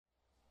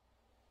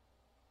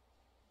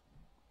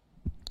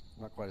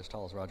not quite as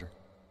tall as Roger.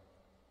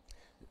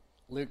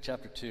 Luke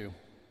chapter 2,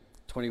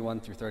 21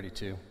 through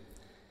 32.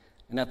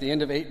 And at the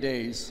end of 8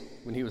 days,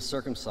 when he was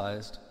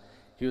circumcised,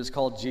 he was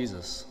called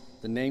Jesus,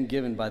 the name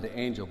given by the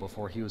angel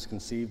before he was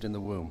conceived in the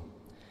womb.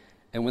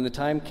 And when the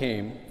time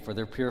came for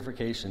their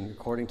purification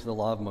according to the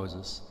law of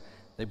Moses,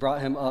 they brought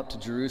him up to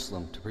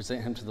Jerusalem to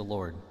present him to the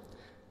Lord.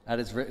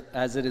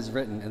 As it is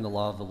written in the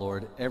law of the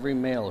Lord, every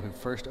male who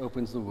first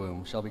opens the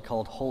womb shall be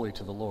called holy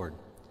to the Lord.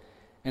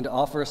 And to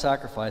offer a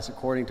sacrifice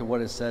according to what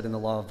is said in the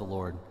law of the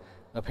Lord,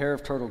 a pair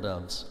of turtle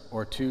doves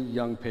or 2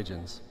 young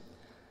pigeons.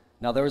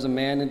 Now there was a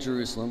man in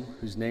Jerusalem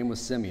whose name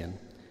was Simeon,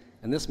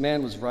 and this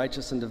man was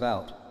righteous and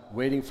devout,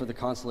 waiting for the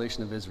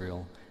consolation of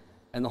Israel,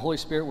 and the Holy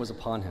Spirit was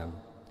upon him.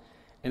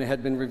 And it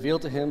had been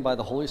revealed to him by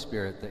the Holy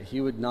Spirit that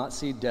he would not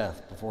see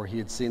death before he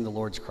had seen the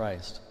Lord's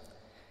Christ.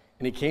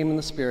 And he came in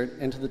the Spirit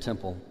into the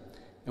temple,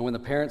 and when the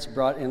parents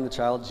brought in the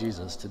child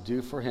Jesus to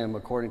do for him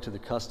according to the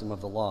custom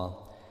of the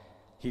law,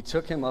 he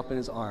took him up in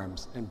his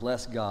arms and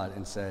blessed God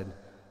and said,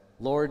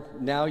 Lord,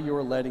 now you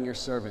are letting your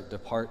servant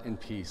depart in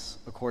peace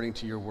according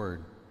to your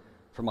word.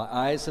 For my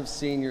eyes have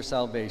seen your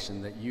salvation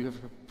that you have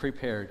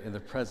prepared in the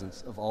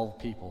presence of all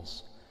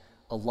peoples,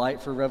 a light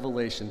for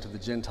revelation to the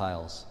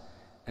Gentiles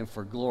and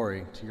for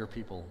glory to your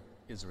people,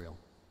 Israel.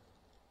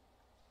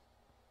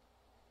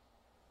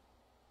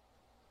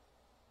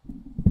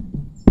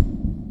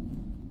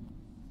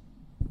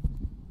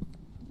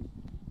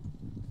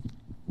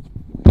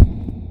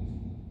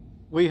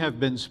 We have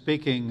been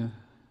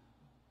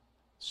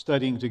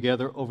studying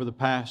together over the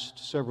past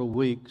several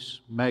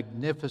weeks,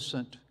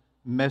 magnificent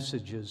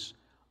messages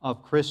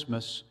of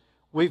Christmas.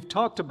 We've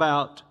talked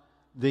about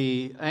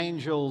the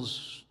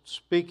angels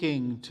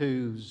speaking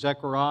to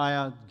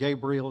Zechariah,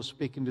 Gabriel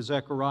speaking to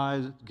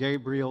Zechariah,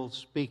 Gabriel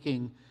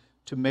speaking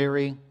to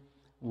Mary.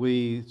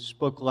 We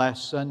spoke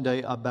last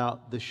Sunday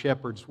about the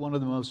shepherds, one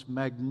of the most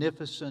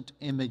magnificent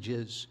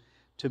images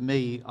to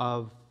me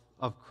of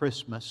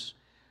Christmas.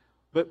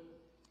 But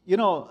you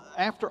know,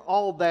 after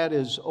all that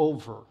is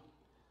over,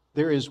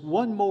 there is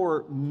one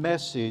more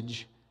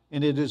message,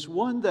 and it is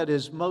one that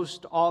is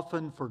most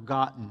often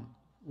forgotten.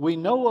 We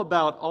know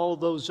about all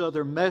those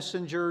other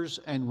messengers,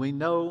 and we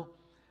know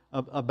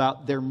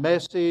about their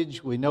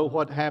message. We know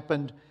what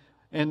happened.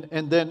 And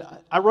then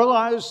I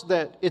realized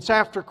that it's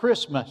after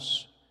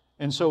Christmas.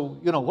 And so,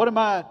 you know,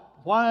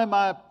 why am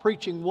I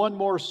preaching one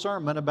more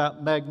sermon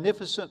about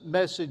magnificent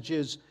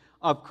messages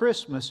of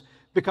Christmas?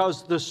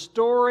 Because the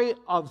story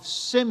of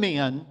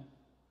Simeon,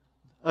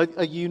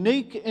 a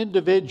unique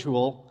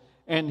individual,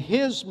 and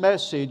his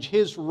message,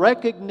 his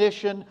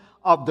recognition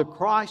of the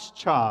Christ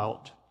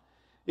child,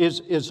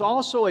 is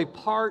also a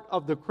part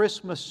of the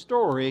Christmas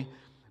story,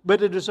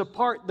 but it is a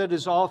part that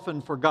is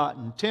often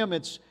forgotten. Tim,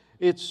 it's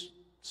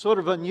sort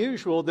of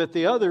unusual that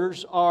the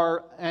others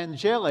are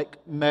angelic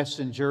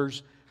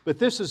messengers, but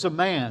this is a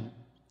man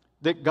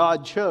that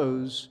God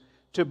chose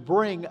to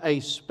bring a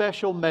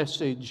special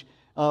message.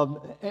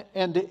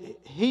 And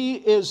he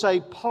is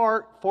a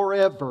part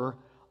forever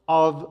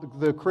of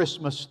the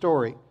Christmas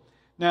story.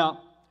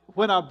 Now,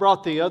 when I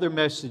brought the other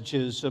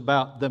messages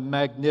about the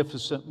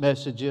magnificent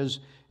messages,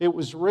 it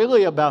was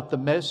really about the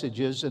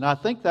messages, and I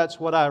think that's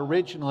what I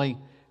originally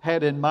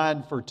had in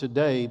mind for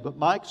today. But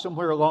Mike,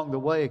 somewhere along the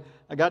way,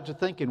 I got to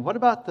thinking, what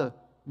about the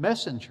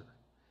messenger?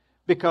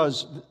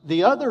 Because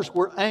the others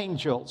were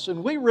angels,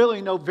 and we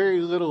really know very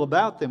little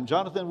about them.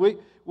 Jonathan,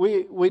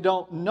 we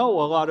don't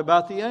know a lot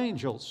about the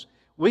angels.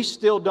 We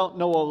still don't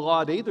know a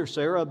lot either,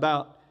 Sarah,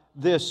 about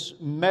this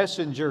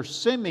messenger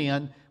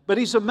Simeon, but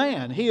he's a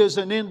man. He is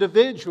an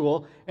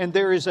individual, and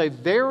there is a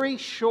very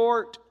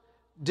short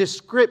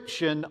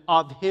description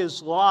of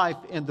his life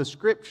in the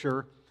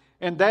Scripture,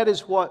 and that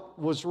is what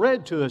was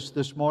read to us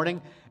this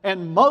morning.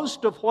 And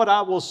most of what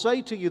I will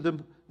say to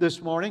you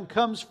this morning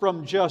comes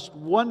from just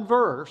one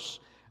verse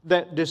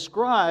that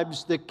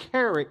describes the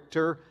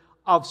character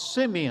of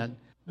Simeon.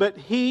 But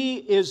he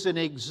is an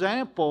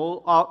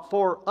example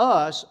for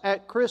us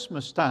at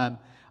Christmas time.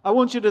 I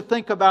want you to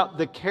think about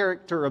the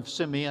character of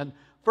Simeon.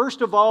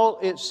 First of all,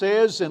 it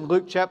says in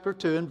Luke chapter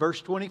 2 and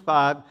verse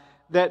 25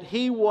 that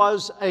he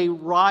was a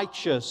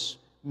righteous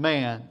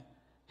man.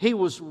 He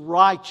was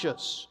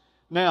righteous.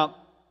 Now,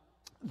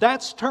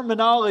 that's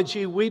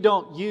terminology we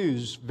don't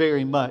use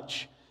very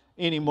much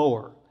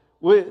anymore.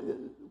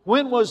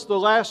 When was the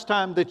last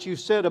time that you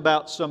said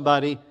about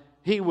somebody,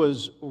 he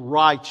was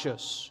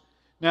righteous?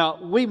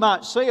 Now, we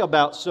might say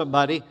about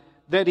somebody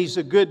that he's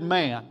a good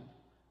man.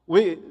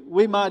 We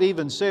might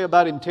even say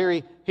about him,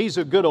 Terry, he's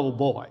a good old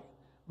boy.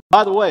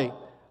 By the way,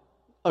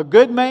 a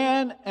good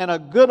man and a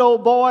good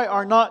old boy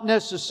are not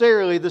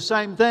necessarily the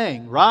same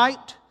thing,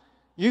 right?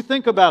 You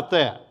think about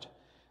that.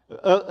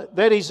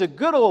 That he's a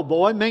good old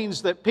boy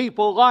means that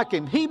people like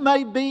him. He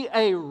may be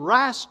a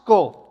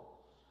rascal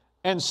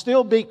and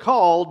still be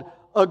called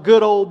a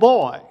good old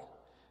boy.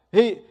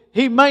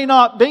 He may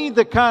not be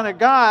the kind of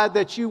guy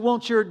that you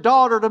want your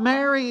daughter to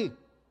marry.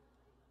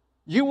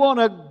 You want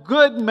a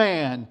good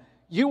man.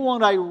 You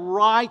want a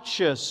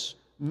righteous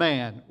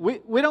man.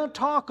 We don't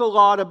talk a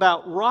lot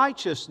about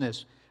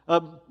righteousness.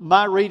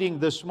 my reading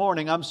this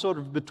morning, I'm sort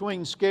of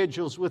between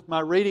schedules with my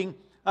reading.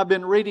 I've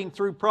been reading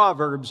through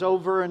Proverbs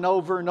over and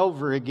over and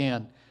over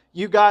again.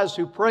 You guys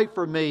who pray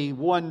for me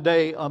one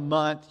day a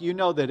month, you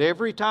know that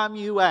every time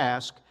you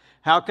ask,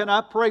 how can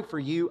I pray for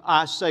you?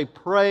 I say,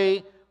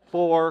 pray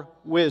for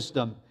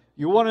wisdom.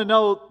 You want to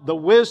know the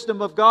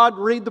wisdom of God?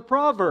 Read the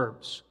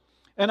Proverbs.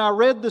 And I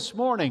read this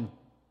morning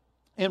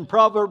in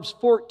Proverbs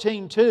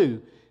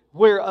 14:2,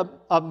 where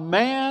a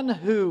man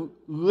who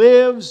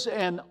lives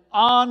an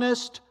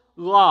honest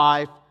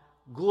life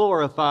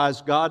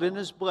glorifies God and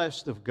is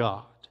blessed of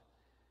God.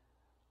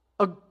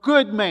 A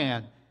good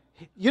man.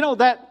 You know,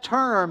 that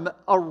term,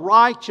 a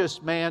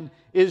righteous man,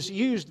 is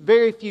used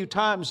very few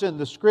times in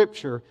the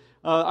Scripture.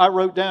 I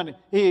wrote down,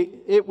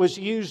 it was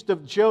used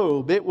of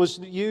Job. It was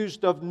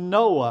used of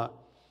Noah.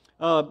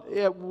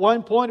 At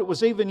one point, it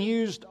was even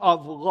used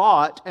of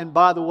Lot. And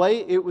by the way,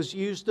 it was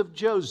used of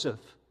Joseph,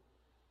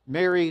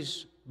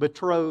 Mary's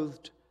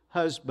betrothed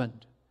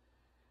husband.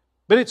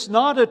 But it's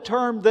not a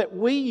term that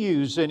we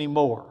use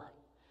anymore.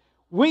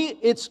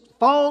 It's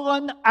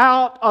fallen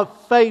out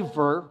of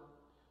favor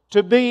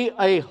to be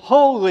a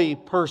holy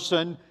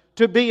person,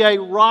 to be a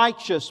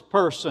righteous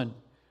person.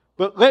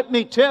 But let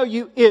me tell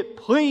you, it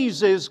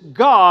pleases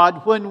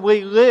God when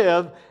we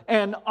live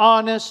an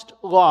honest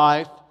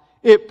life.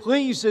 It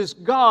pleases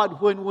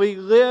God when we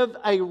live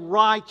a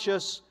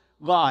righteous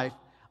life.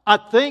 I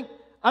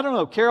don't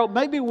know, Carol,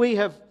 maybe we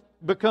have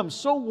become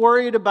so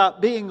worried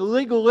about being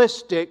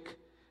legalistic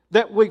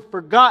that we've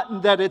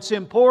forgotten that it's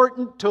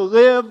important to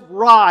live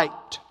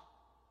right.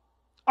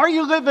 Are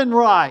you living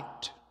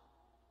right?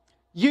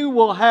 You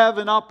will have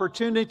an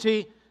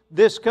opportunity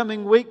this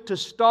coming week to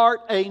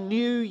start a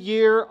new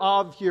year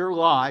of your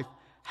life.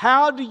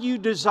 How do you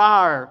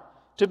desire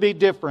to be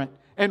different?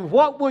 And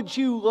what would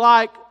you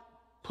like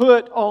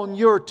put on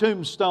your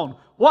tombstone?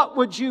 What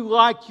would you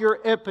like your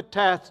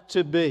epitaph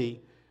to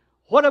be?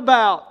 What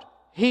about,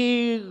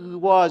 he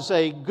was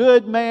a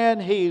good man,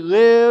 he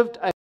lived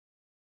a...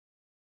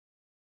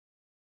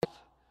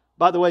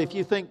 By the way, if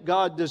you think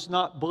God does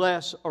not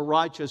bless a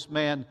righteous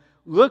man,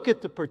 look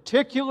at the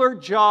particular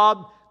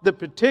job, the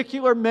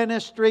particular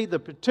ministry, the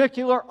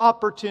particular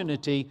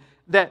opportunity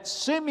that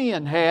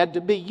Simeon had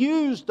to be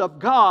used of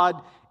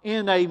God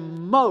in a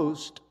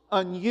most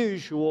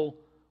unusual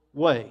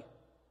way.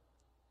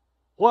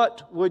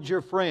 What would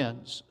your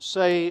friends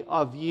say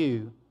of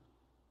you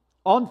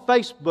on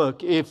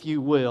Facebook, if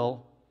you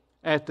will,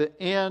 at the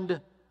end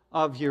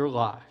of your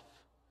life?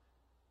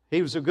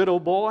 He was a good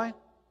old boy,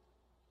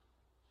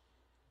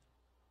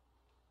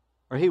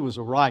 or he was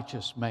a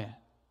righteous man?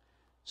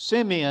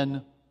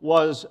 Simeon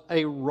was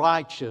a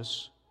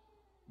righteous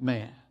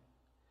man.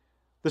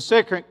 The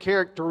second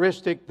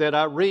characteristic that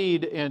I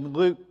read in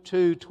Luke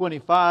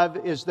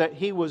 2:25 is that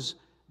he was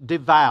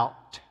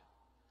devout.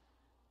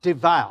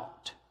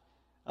 Devout.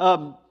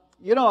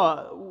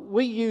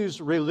 We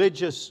use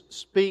religious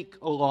speak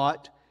a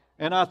lot,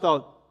 and I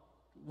thought,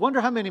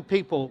 wonder how many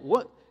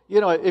people,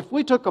 if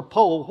we took a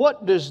poll,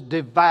 what does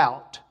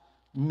devout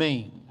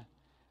mean?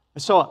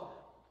 So,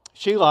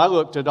 Sheila, I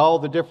looked at all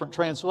the different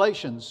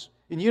translations.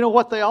 And you know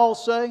what they all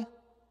say?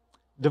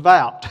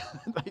 Devout.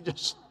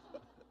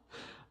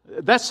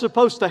 That's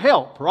supposed to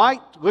help,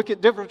 right? Look at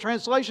different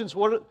translations.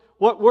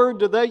 What word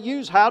do they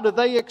use? How do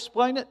they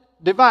explain it?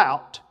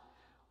 Devout.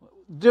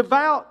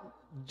 Devout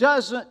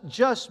doesn't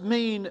just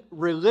mean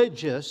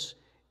religious.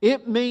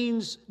 It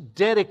means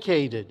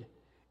dedicated.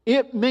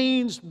 It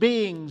means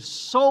being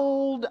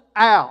sold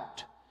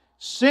out.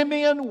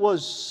 Simeon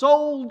was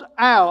sold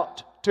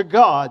out to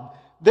God.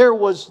 There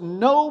was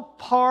no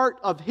part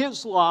of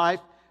his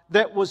life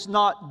that was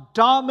not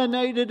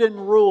dominated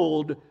and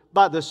ruled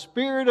by the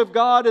Spirit of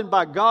God and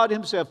by God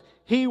Himself.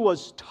 He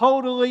was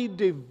totally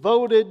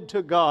devoted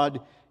to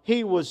God.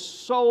 He was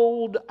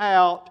sold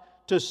out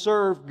to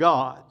serve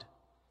God.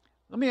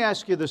 Let me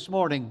ask you this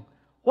morning,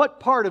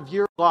 what part of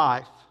your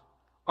life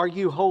are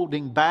you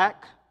holding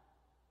back?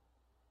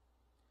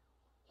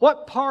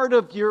 What part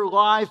of your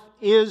life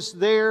is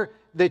there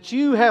that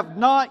you have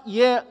not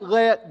yet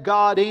let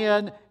God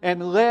in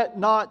and let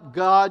not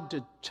God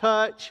to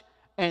touch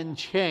and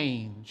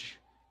change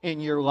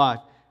in your life?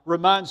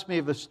 Reminds me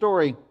of a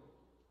story.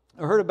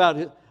 I heard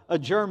about a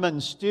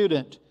German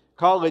student,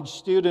 college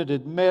student,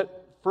 had met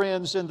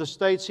friends in the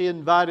States. He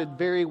invited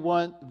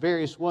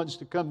various ones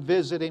to come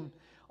visit him.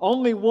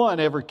 Only one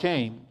ever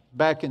came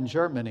back in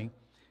Germany.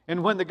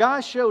 And when the guy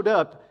showed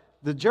up,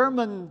 the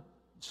German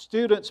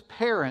student's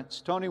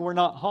parents, Tony, were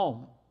not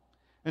home.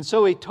 And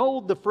so he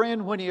told the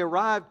friend when he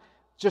arrived,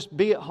 just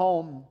be at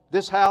home.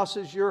 This house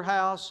is your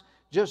house.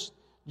 Just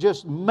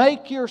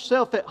make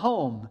yourself at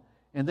home.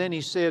 And then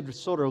he said,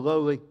 sort of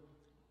lowly,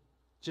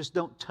 just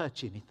don't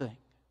touch anything.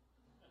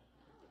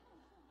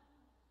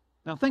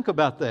 Now think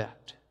about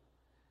that.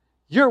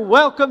 You're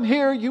welcome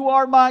here. You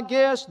are my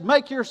guest.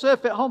 Make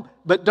yourself at home,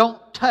 but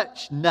don't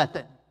touch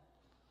nothing.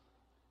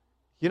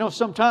 You know,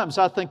 sometimes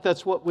I think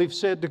that's what we've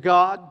said to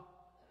God.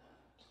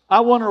 I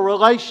want a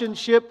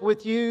relationship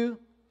with you.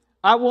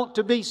 I want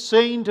to be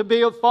seen to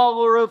be a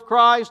follower of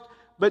Christ,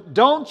 but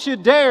don't you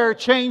dare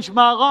change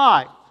my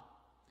life.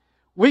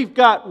 We've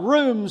got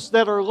rooms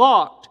that are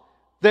locked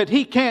that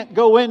he can't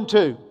go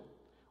into.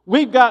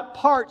 We've got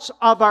parts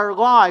of our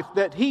life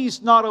that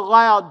he's not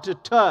allowed to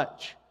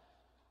touch.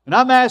 And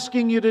I'm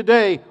asking you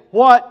today,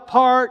 what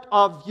part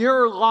of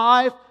your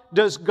life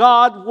does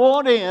God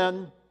want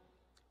in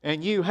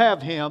and you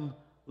have him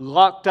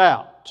locked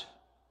out?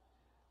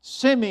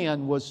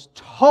 Simeon was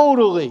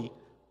totally,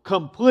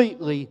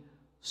 completely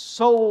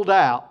sold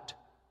out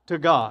to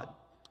God.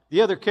 The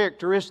other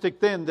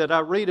characteristic then that I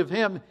read of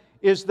him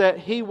is that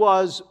he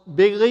was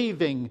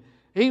believing.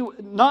 He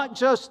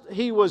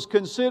was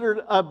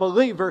considered a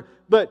believer,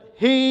 but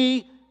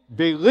he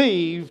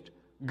believed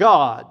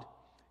God.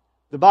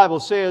 The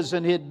Bible says,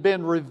 and it had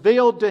been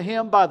revealed to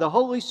him by the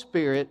Holy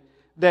Spirit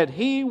that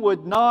he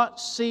would not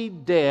see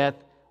death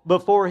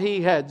before he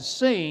had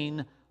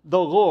seen the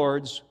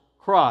Lord's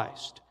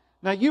Christ.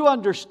 Now you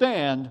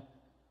understand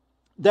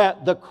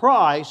that the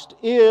Christ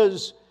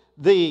is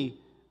the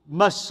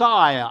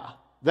Messiah.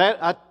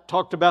 That I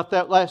talked about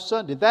that last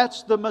Sunday.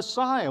 That's the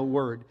Messiah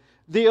word,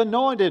 the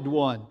anointed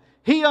one.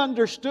 He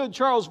understood,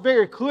 Charles,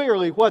 very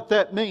clearly what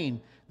that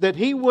means, that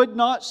he would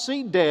not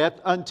see death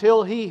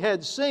until he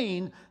had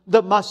seen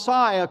the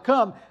Messiah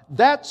come.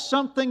 That's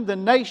something the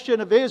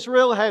nation of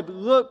Israel had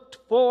looked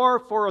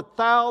for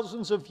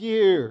thousands of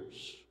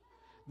years.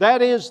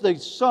 That is the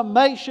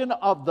summation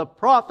of the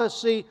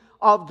prophecy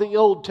of the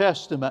Old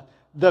Testament,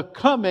 the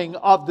coming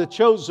of the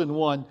chosen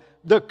one,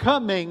 the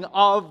coming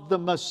of the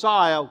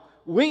Messiah.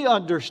 We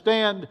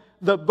understand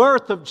the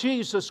birth of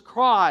Jesus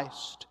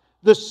Christ,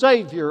 the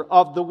Savior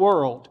of the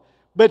world.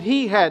 But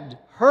he had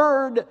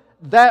heard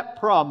that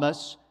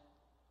promise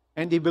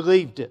and he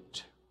believed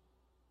it.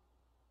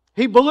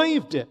 He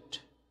believed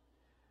it.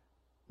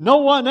 No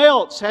one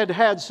else had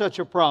had such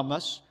a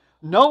promise.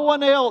 No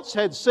one else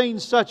had seen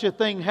such a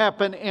thing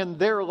happen in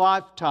their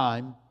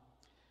lifetime.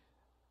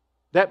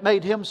 That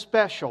made him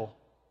special.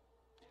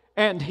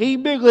 And he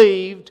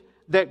believed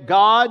that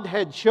God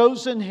had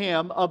chosen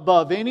him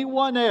above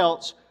anyone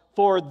else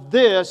for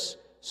this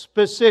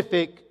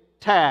specific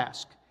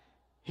task.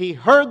 He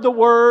heard the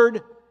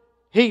word.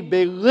 He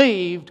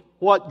believed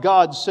what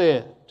God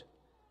said.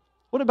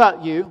 What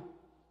about you?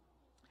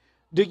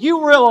 Do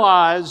you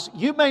realize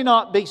you may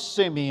not be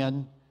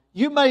Simeon?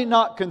 You may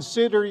not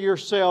consider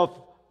yourself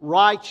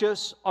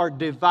righteous or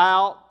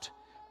devout,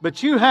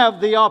 but you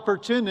have the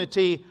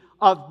opportunity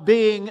of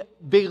being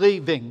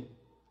believing,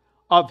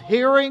 of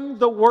hearing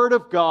the Word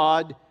of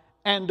God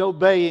and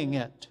obeying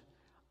it.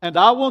 And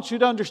I want you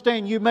to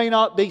understand, you may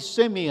not be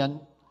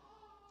Simeon,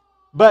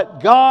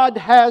 but God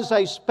has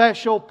a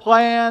special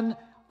plan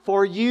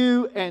for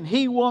you and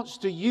He wants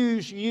to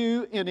use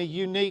you in a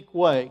unique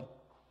way.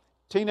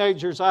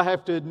 Teenagers, I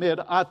have to admit,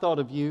 I thought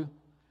of you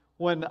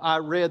when I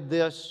read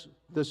this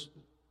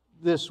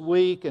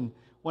week and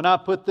when I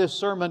put this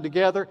sermon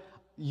together.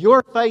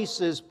 Your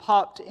faces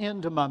popped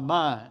into my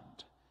mind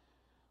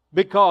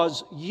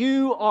because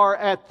you are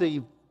at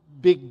the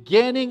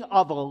beginning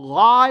of a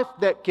life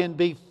that can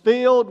be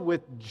filled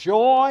with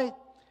joy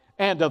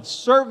and of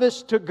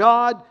service to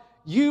God.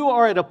 You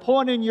are at a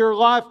point in your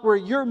life where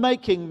you're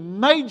making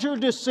major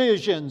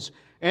decisions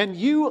and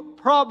you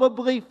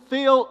probably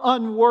feel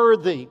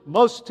unworthy.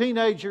 Most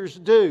teenagers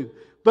do.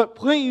 But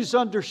please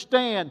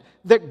understand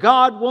that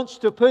God wants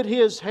to put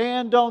His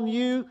hand on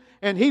you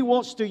and He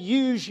wants to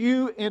use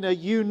you in a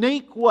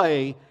unique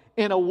way,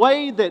 in a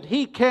way that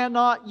He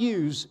cannot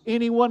use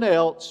anyone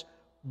else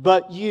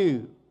but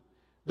you.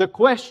 The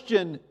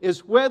question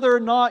is whether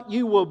or not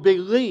you will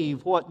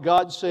believe what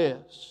God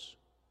says.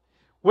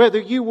 Whether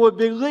you will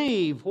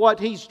believe what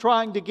He's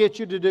trying to get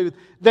you to do.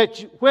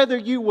 Whether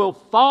you will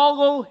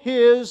follow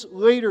His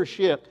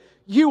leadership.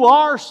 You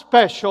are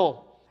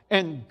special.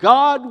 And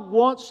God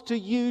wants to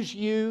use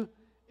you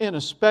in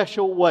a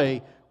special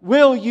way.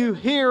 Will you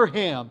hear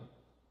Him?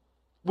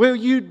 Will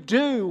you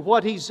do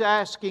what He's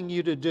asking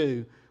you to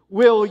do?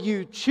 Will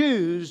you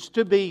choose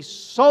to be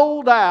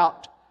sold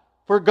out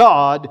for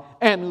God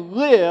and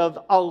live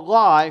a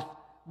life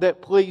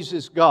that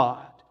pleases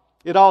God?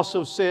 It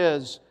also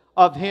says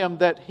of Him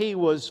that He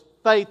was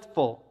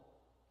faithful.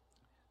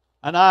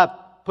 And I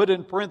put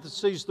in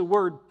parentheses the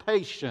word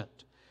patient,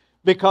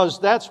 because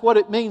that's what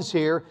it means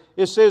here.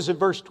 It says in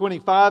verse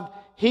 25,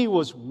 He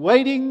was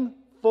waiting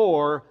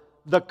for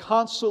the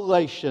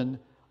consolation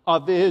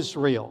of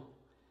Israel.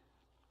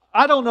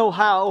 I don't know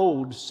how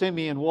old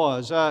Simeon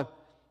was.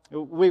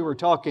 We were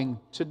talking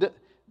today.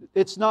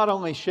 It's not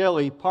only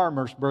Shelley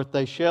Palmer's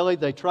birthday. Shelley,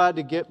 they tried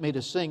to get me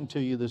to sing to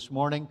you this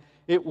morning.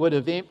 It would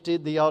have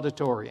emptied the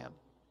auditorium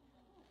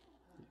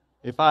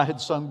if I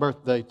had sung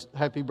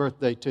happy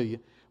birthday to you.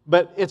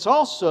 But it's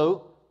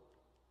also,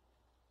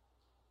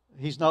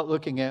 he's not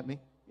looking at me,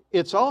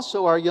 it's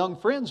also our young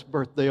friend's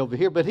birthday over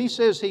here, but he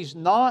says he's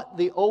not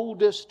the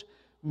oldest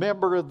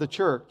member of the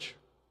church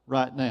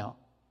right now.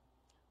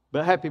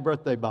 But happy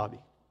birthday, Bobby.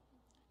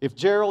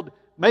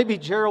 Maybe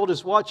Gerald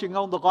is watching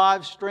on the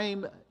live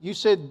stream. You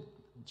said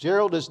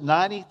Gerald is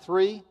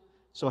 93,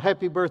 so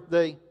happy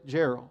birthday,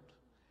 Gerald.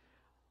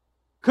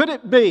 Could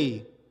it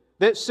be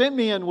that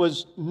Simeon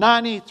was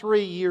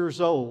 93 years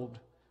old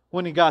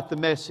when he got the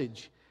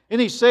message. And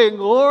he's saying,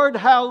 Lord,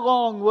 how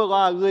long will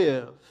I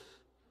live?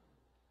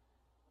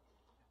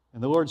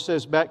 And the Lord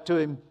says back to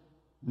him,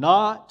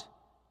 not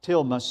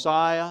till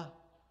Messiah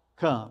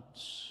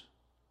comes.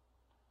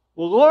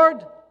 Well,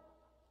 Lord,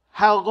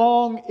 how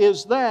long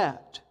is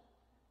that?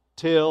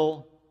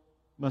 Till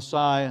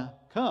Messiah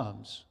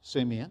comes,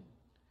 Simeon.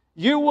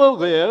 You will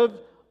live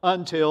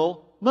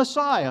until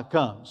Messiah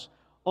comes.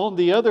 On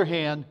the other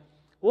hand,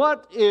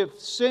 what if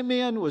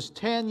Simeon was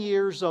 10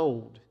 years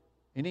old?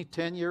 Any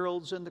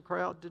 10-year-olds in the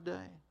crowd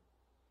today?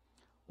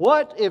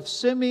 What if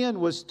Simeon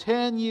was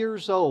 10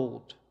 years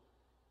old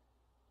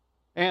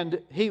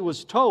and he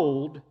was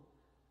told,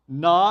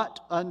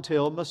 not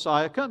until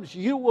Messiah comes?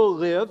 You will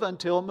live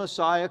until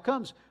Messiah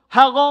comes.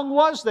 How long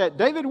was that,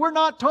 David? We're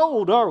not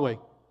told, are we?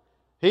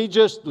 He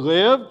just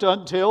lived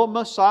until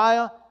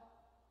Messiah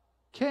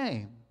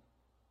came.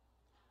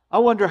 I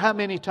wonder how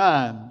many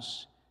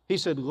times he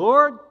said,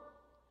 Lord,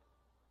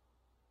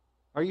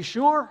 are you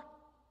sure?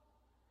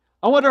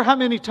 I wonder how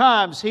many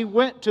times he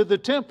went to the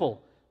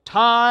temple,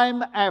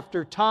 time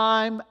after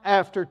time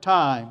after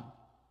time.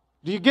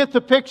 Do you get the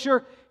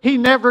picture? He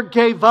never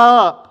gave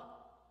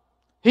up.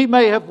 He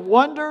may have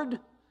wondered,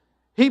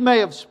 he may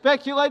have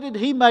speculated,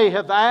 he may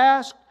have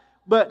asked,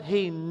 but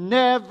he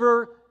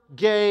never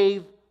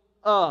gave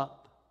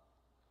up.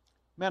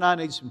 Man, I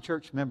need some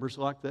church members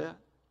like that.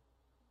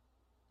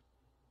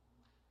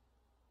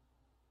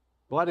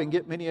 Well, I didn't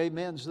get many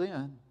amens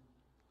then.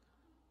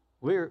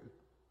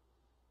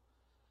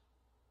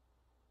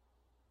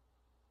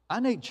 I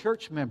need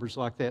church members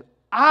like that.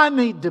 I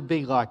need to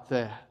be like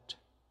that.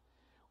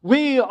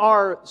 We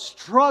are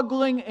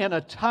struggling in a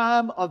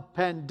time of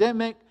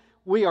pandemic.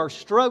 We are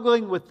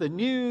struggling with the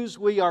news.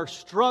 We are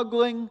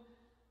struggling.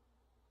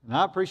 And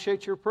I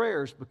appreciate your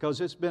prayers because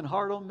it's been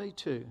hard on me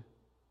too.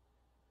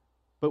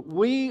 But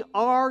we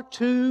are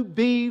to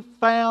be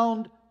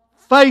found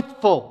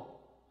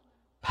faithful,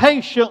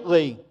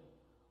 patiently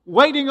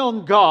waiting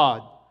on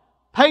God,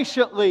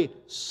 patiently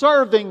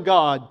serving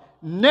God,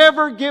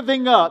 never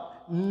giving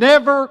up,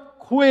 never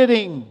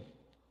quitting.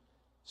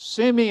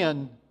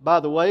 Simeon,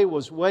 by the way,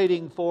 was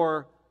waiting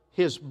for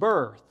his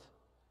birth.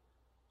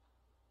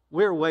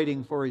 We're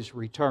waiting for his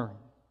return.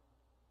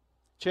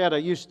 Chad, I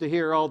used to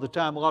hear all the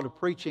time a lot of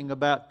preaching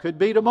about could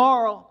be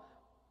tomorrow.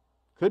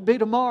 Could be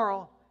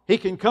tomorrow. He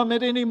can come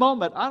at any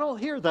moment. I don't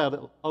hear that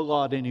a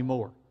lot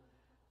anymore.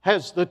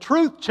 Has the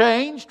truth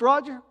changed,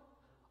 Roger?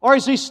 Or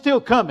is He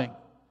still coming?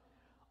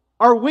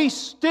 Are we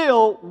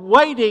still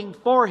waiting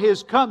for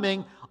His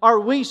coming? Are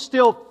we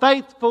still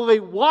faithfully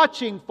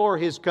watching for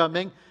His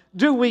coming?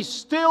 Do we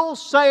still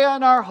say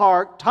in our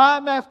heart,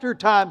 time after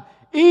time,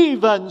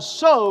 even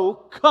so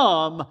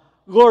come,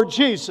 Lord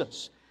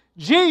Jesus?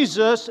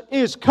 Jesus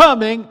is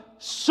coming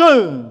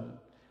soon.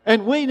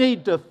 And we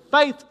need to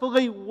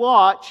faithfully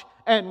watch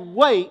and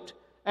wait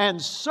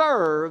and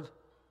serve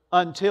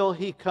until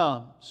He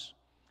comes.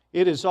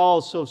 It is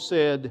also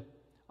said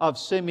of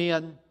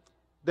Simeon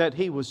that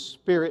he was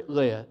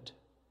Spirit-led. It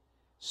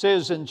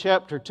says in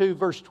chapter 2,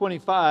 verse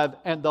 25,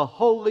 and the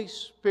Holy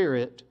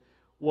Spirit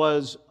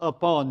was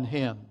upon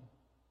him.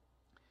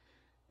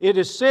 It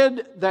is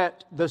said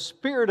that the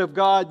Spirit of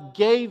God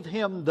gave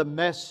him the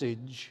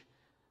message,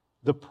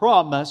 the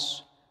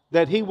promise,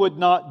 that he would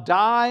not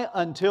die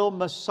until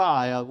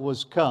Messiah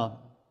was come.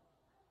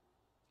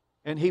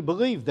 And he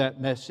believed that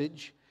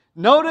message.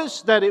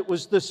 Notice that it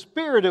was the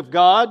Spirit of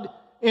God,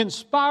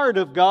 inspired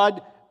of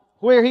God,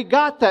 where he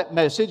got that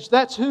message.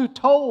 That's who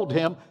told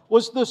him,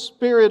 was the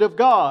Spirit of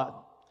God.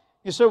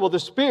 You say, well, the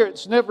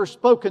Spirit's never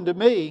spoken to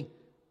me.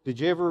 Did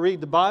you ever read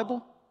the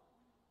Bible?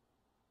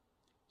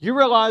 You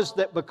realize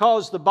that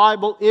because the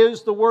Bible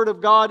is the Word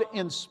of God,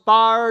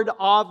 inspired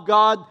of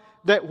God,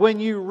 that when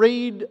you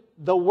read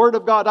the Word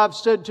of God, I've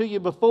said to you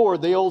before,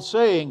 the old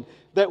saying,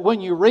 that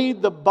when you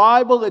read the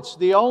Bible, it's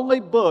the only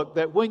book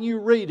that when you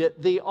read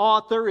it, the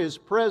author is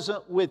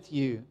present with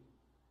you.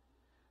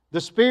 The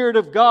Spirit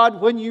of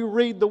God, when you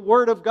read the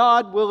Word of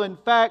God, will in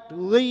fact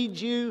lead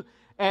you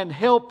and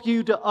help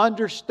you to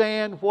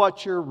understand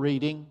what you're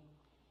reading.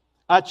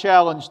 I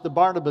challenged the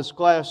Barnabas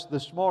class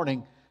this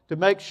morning to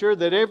make sure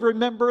that every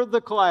member of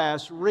the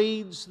class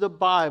reads the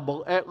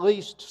Bible, at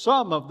least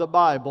some of the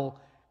Bible,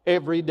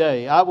 every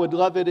day. I would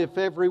love it if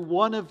every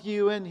one of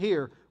you in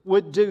here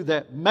would do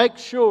that. Make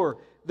sure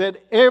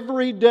that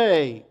every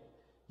day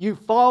you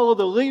follow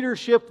the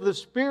leadership of the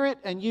Spirit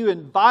and you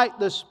invite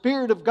the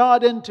Spirit of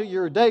God into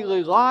your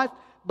daily life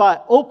by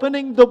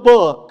opening the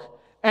book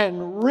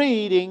and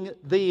reading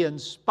the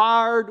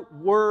inspired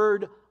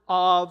Word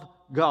of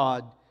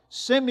God.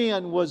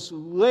 Simeon was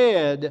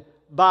led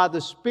by the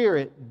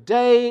Spirit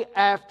day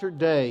after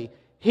day.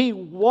 He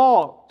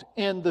walked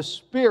in the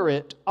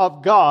Spirit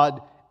of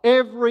God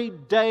every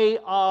day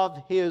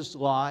of his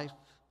life.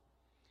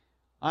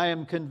 I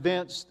am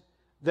convinced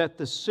that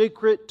the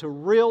secret to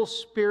real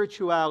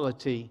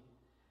spirituality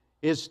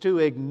is to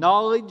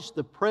acknowledge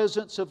the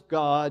presence of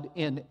God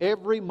in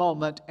every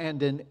moment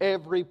and in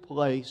every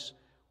place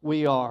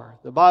we are.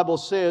 The Bible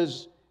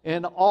says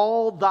in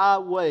all thy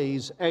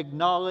ways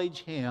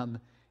acknowledge Him,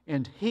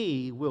 and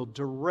He will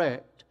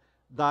direct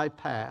thy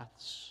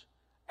paths.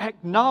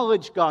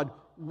 Acknowledge God.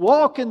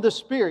 Walk in the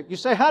Spirit. You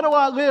say, how do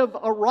I live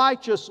a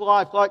righteous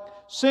life like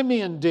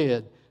Simeon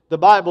did? The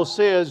Bible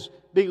says,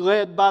 be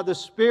led by the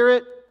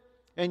Spirit,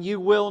 and you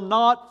will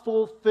not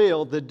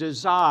fulfill the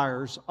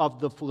desires of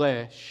the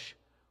flesh.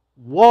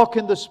 Walk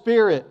in the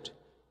Spirit.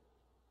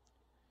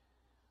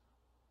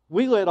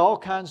 We let all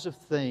kinds of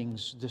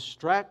things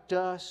distract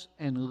us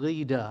and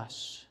lead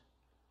us.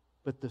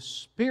 But the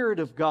Spirit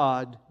of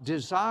God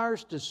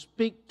desires to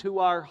speak to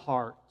our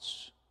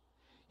hearts.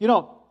 You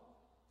know,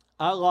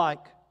 I like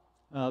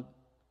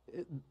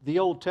the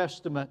Old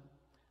Testament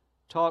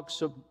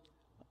talks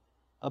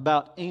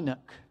about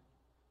Enoch,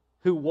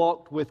 who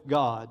walked with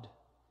God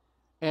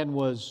and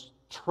was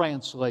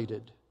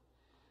translated.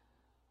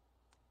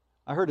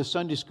 I heard a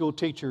Sunday school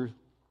teacher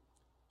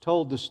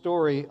told the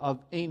story of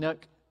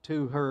Enoch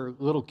to her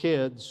little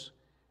kids,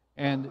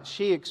 and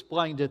she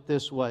explained it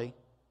this way,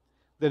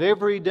 that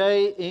every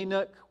day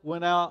Enoch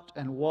went out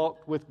and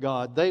walked with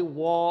God. They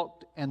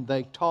walked and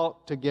they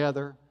talked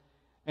together,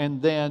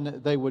 and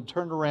then they would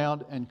turn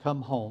around and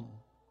come home.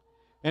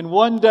 And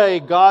one day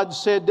God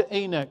said to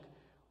Enoch,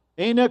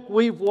 Enoch,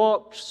 we've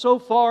walked so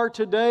far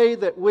today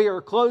that we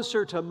are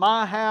closer to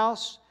my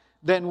house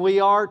than we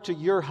are to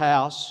your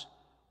house.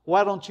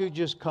 Why don't you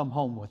just come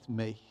home with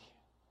me?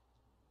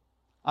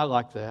 I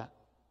like that.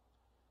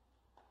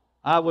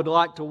 I would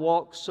like to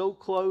walk so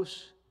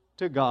close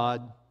to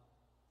God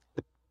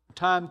that when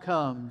time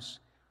comes,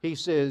 He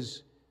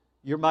says,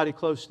 you're mighty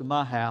close to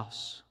my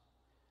house.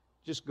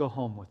 Just go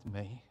home with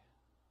me.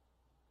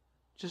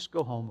 Just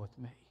go home with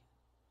me.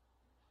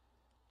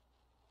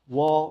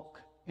 Walk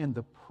in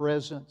the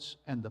presence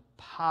and the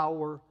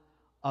power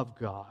of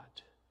God.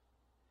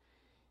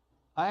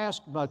 I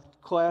asked my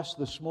class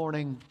this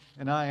morning,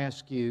 and I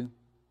ask you,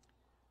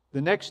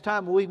 the next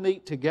time we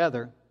meet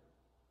together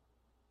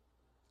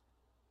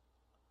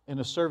in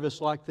a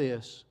service like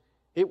this,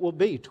 it will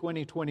be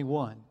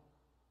 2021.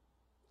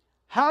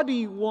 How do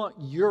you want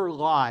your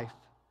life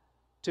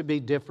to be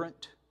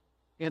different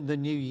in the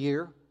new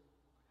year?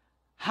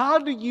 How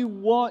do you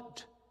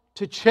want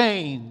to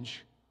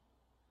change?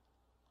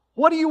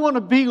 What do you want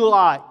to be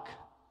like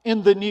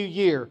in the new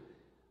year?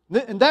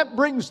 And that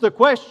brings the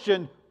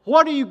question,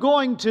 what are you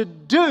going to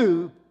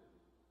do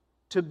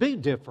to be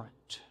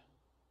different?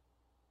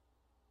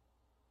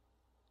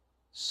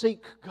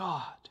 Seek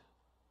God.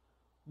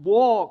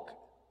 Walk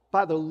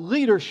by the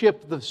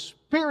leadership of the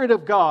Spirit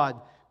of God.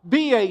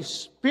 Be a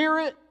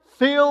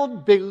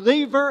Spirit-filled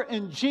believer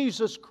in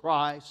Jesus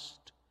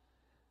Christ.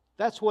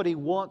 That's what He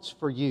wants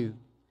for you.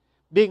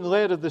 Being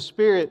led of the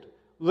Spirit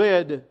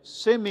led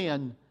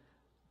Simeon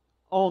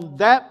on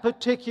that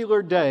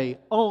particular day,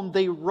 on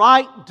the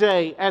right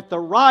day, at the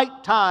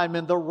right time,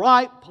 in the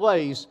right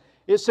place.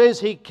 It says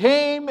he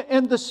came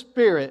in the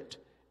Spirit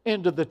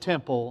into the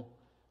temple.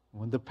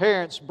 When the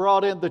parents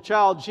brought in the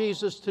child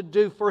Jesus to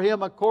do for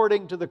him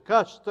according to the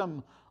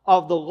custom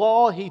of the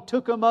law, he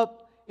took him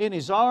up in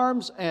his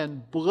arms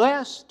and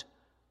blessed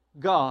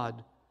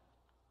God.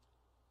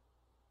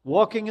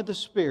 Walking in the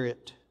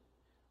Spirit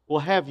will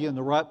have you in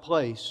the right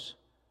place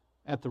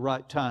at the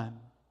right time.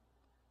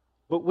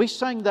 But we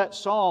sang that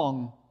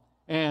song,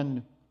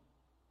 and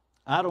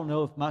I don't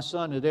know if my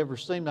son had ever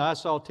seen me. I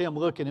saw Tim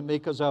looking at me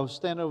because I was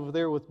standing over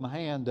there with my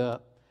hand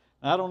up.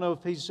 I don't know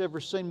if he's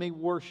ever seen me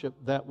worship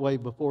that way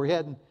before.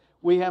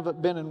 We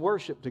haven't been in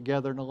worship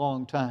together in a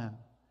long time.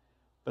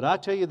 But I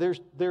tell you,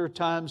 there are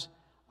times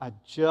I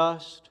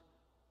just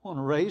want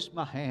to raise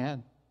my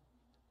hand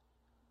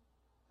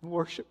and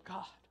worship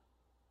God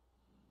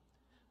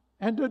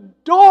and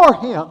adore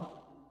Him.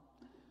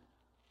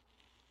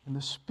 And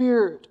the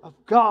Spirit of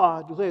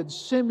God led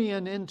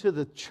Simeon into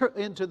the church,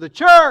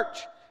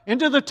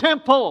 into the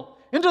temple,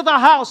 into the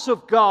house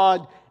of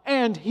God,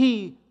 and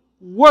he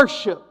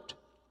worshiped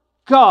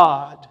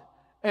God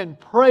and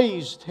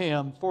praised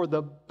Him for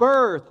the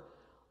birth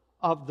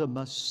of the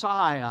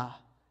Messiah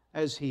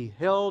as he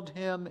held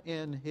Him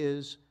in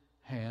his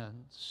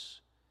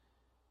hands.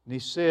 And he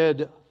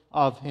said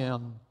of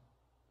Him,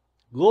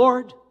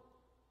 Lord,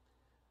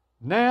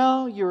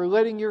 now you're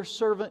letting your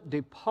servant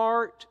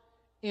depart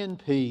in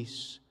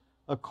peace,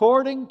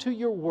 according to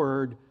your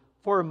word,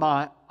 for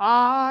my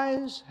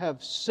eyes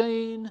have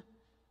seen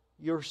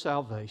your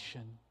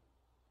salvation.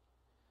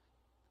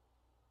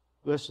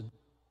 Listen,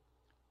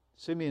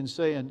 Simeon's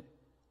saying,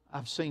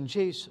 I've seen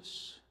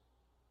Jesus,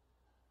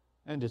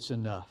 and it's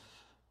enough.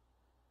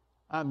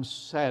 I'm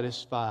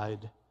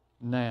satisfied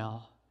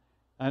now.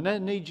 And I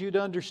need you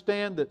to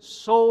understand that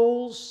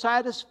soul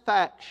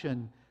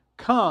satisfaction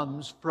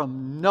comes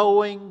from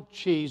knowing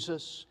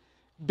Jesus,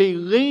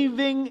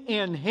 believing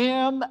in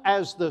Him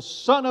as the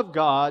Son of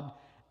God,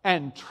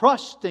 and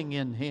trusting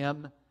in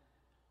Him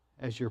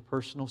as your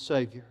personal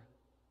Savior.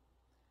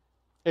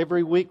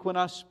 Every week when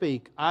I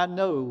speak, I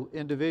know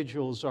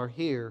individuals are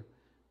here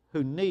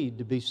who need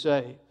to be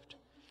saved.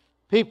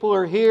 People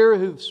are here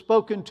who've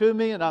spoken to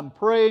me, and I'm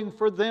praying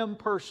for them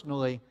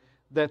personally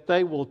that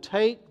they will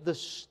take the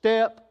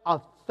step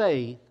of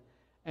faith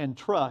and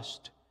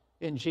trust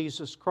in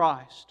Jesus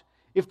Christ.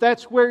 If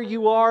that's where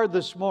you are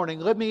this morning,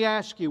 let me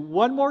ask you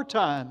one more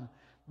time,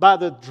 by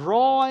the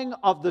drawing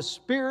of the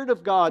Spirit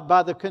of God,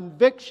 by the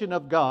conviction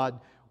of God,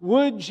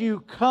 would you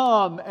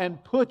come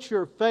and put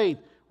your faith,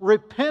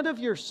 repent of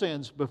your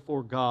sins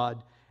before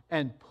God,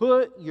 and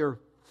put your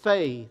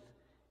faith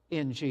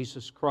in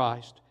Jesus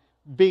Christ?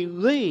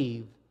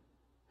 Believe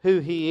who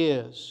He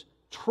is.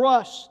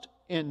 Trust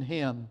in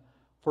Him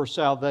for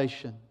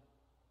salvation.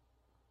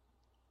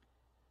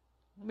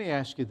 Let me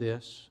ask you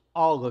this,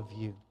 all of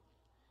you.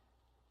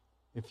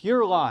 If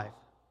your life,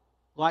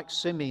 like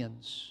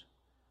Simeon's,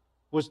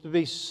 was to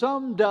be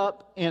summed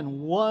up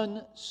in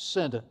one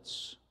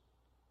sentence,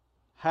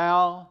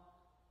 how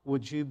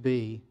would you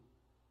be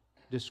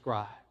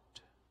described?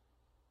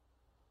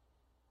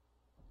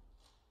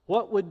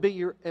 What would be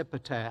your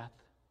epitaph?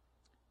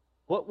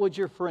 What would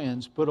your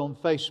friends put on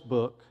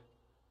Facebook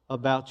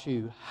about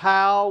you?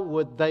 How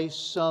would they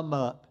sum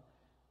up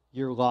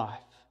your life?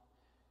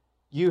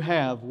 You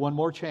have one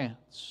more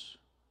chance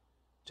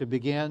to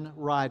begin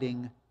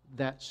writing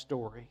that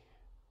story.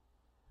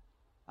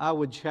 I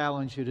would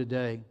challenge you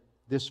today,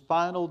 this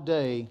final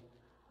day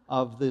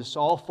of this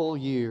awful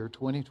year,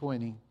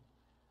 2020,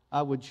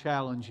 I would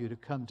challenge you to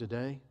come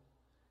today,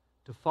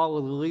 to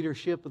follow the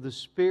leadership of the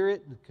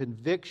Spirit, the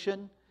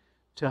conviction,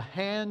 to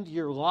hand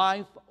your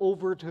life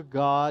over to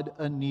God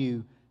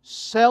anew.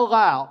 Sell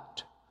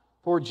out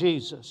for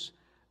Jesus.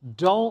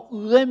 Don't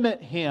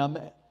limit Him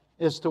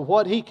as to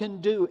what He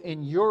can do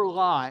in your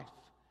life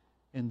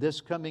in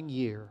this coming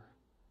year.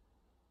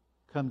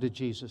 Come to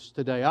Jesus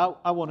today.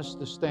 I want us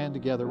to stand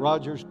together.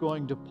 Roger's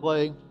going to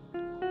play.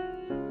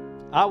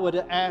 I would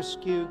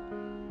ask you,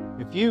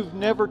 if you've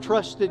never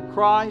trusted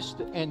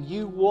Christ and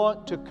you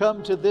want to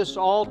come to this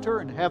altar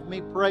and have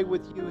me pray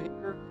with you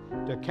here,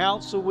 to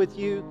counsel with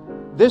you,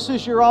 this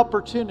is your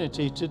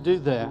opportunity to do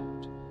that.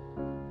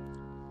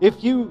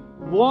 If you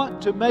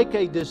want to make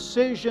a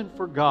decision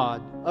for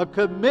God, a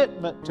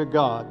commitment to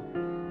God,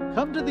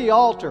 come to the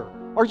altar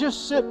or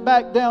just sit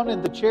back down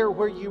in the chair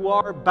where you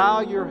are, bow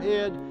your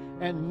head,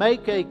 and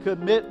make a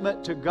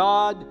commitment to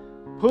God.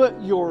 Put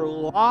your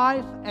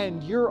life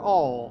and your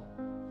all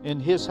in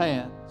His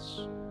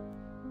hands.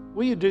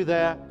 Will you do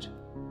that?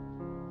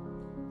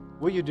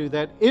 Will you do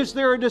that? Is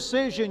there a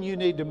decision you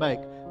need to make?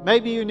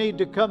 Maybe you need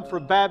to come for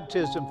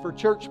baptism, for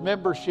church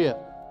membership.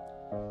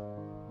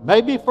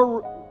 Maybe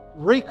for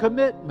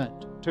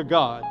recommitment to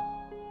God.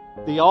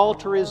 The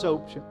altar is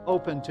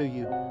open to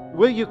you.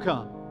 Will you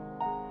come?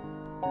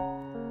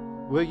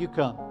 Will you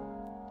come?